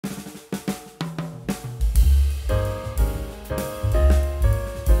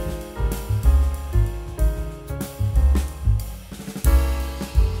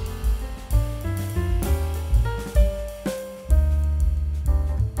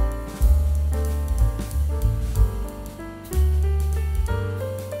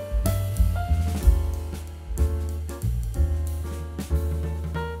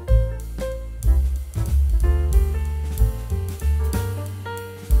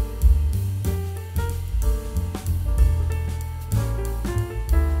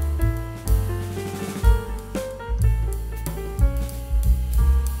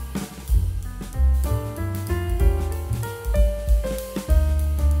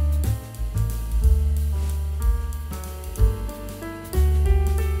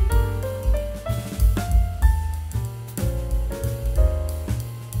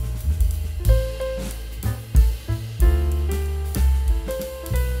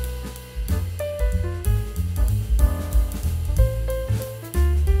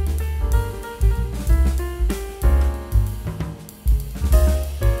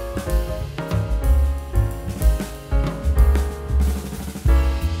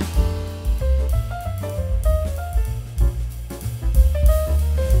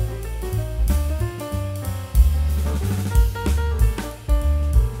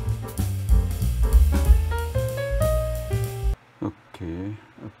Okay,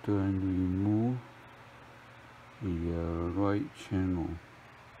 after I remove the right channel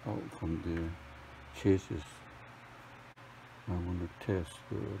out from the chassis, I want to test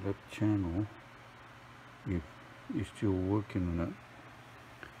the left channel if it's still working or not.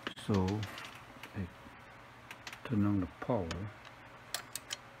 So I turn on the power.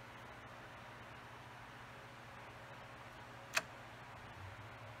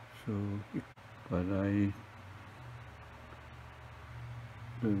 So, but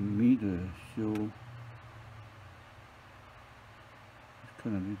the meter show it's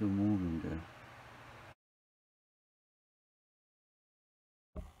kind of little moving there.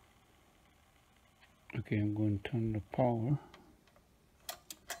 Okay, I'm going to turn the power.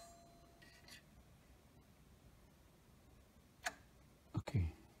 Okay,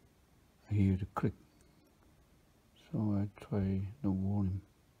 I hear the click. So I try the volume.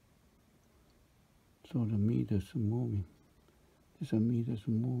 So the meters are moving. There's a meters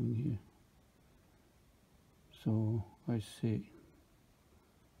moving here. So I say,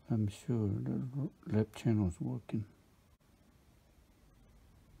 I'm sure the left channel is working.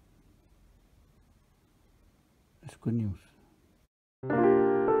 That's good news.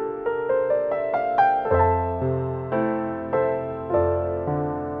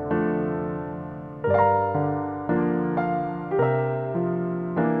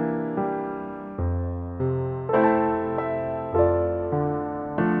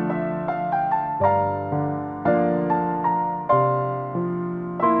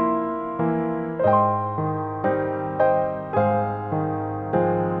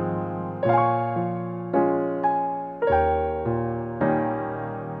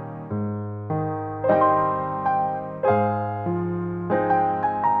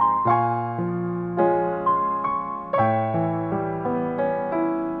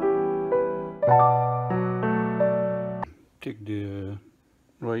 Take the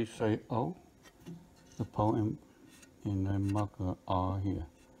right side out, the power amp, and I mark a R here.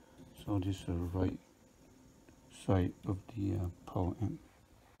 So this is the right side of the power amp.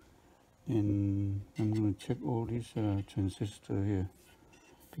 And I'm going to check all these transistors here,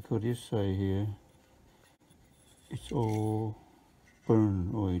 because this side here, it's all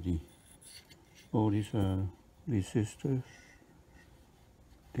burned already. All these resistors,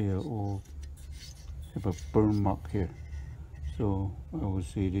 they are all have a burn mark here. So I would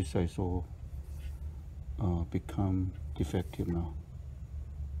say this size all become defective now.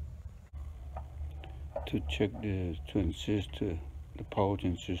 To check the transistor, the power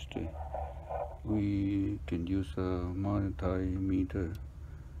transistor, we can use a multimeter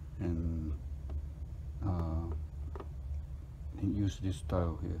and use this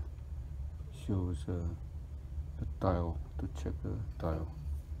dial here. Shows the dial to check the dial.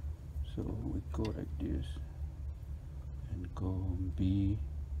 So we go like this and go B,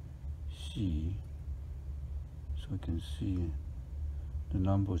 C, so we can see the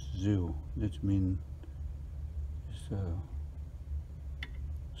number is 0. That means it's a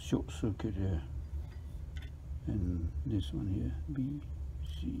short circuit here. And this one here, B,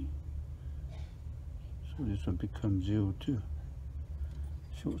 C. So this one becomes 0 too.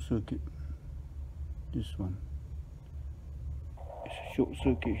 Short circuit. This one is a short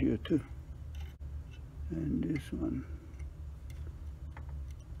circuit here too. And this one,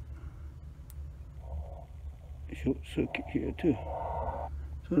 short circuit here too.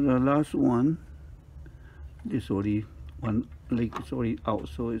 So the last one, this already, one leg is already out,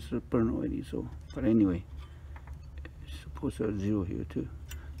 so it's burned already. So, but anyway, it's supposed to have 0 here too.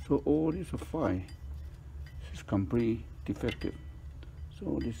 So all these are fine. This is completely defective.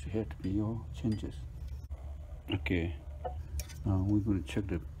 So this had to be all changes. Okay, now we're going to check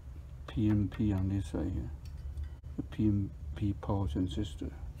the PNP on this side here. The PNP power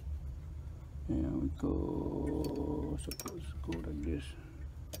transistor. And we go, suppose go like this.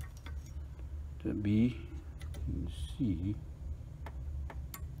 The B and C.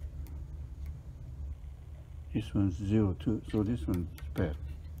 This one's 0 too, so this one's bad.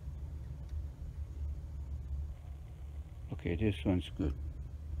 Okay, this one's good.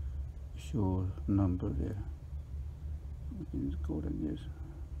 Show number there. We can just go like this.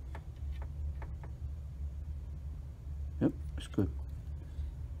 Yep, it's good.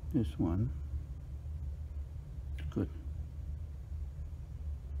 This one, good.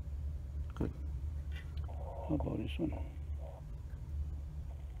 Good. How about this one?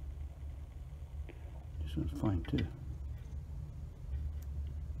 This one's fine too.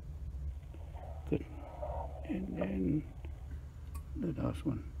 Good. And then the last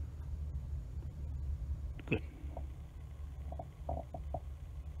one. Good.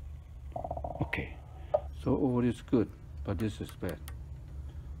 Okay. So all is good, but this is bad.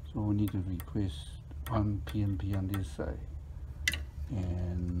 So we need to replace one PNP on this side,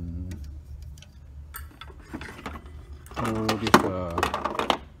 and all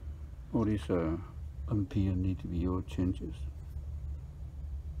these ampere need to be all changes.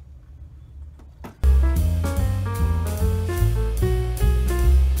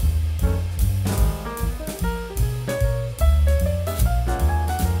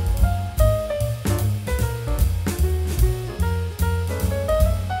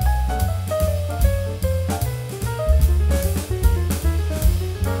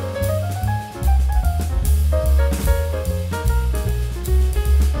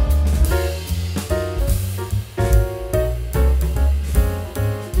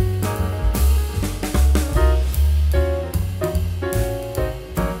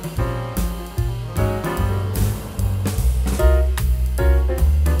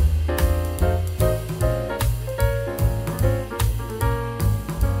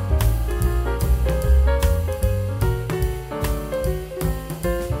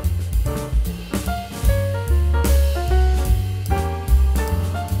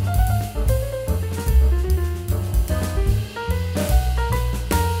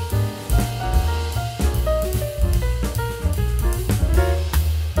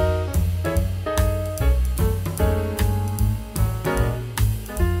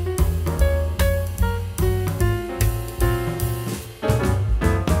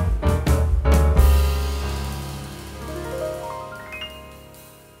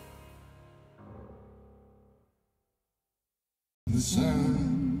 The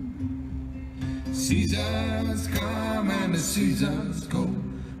sun, seasons come and the seasons go.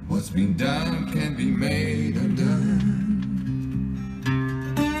 What's been done can be made undone.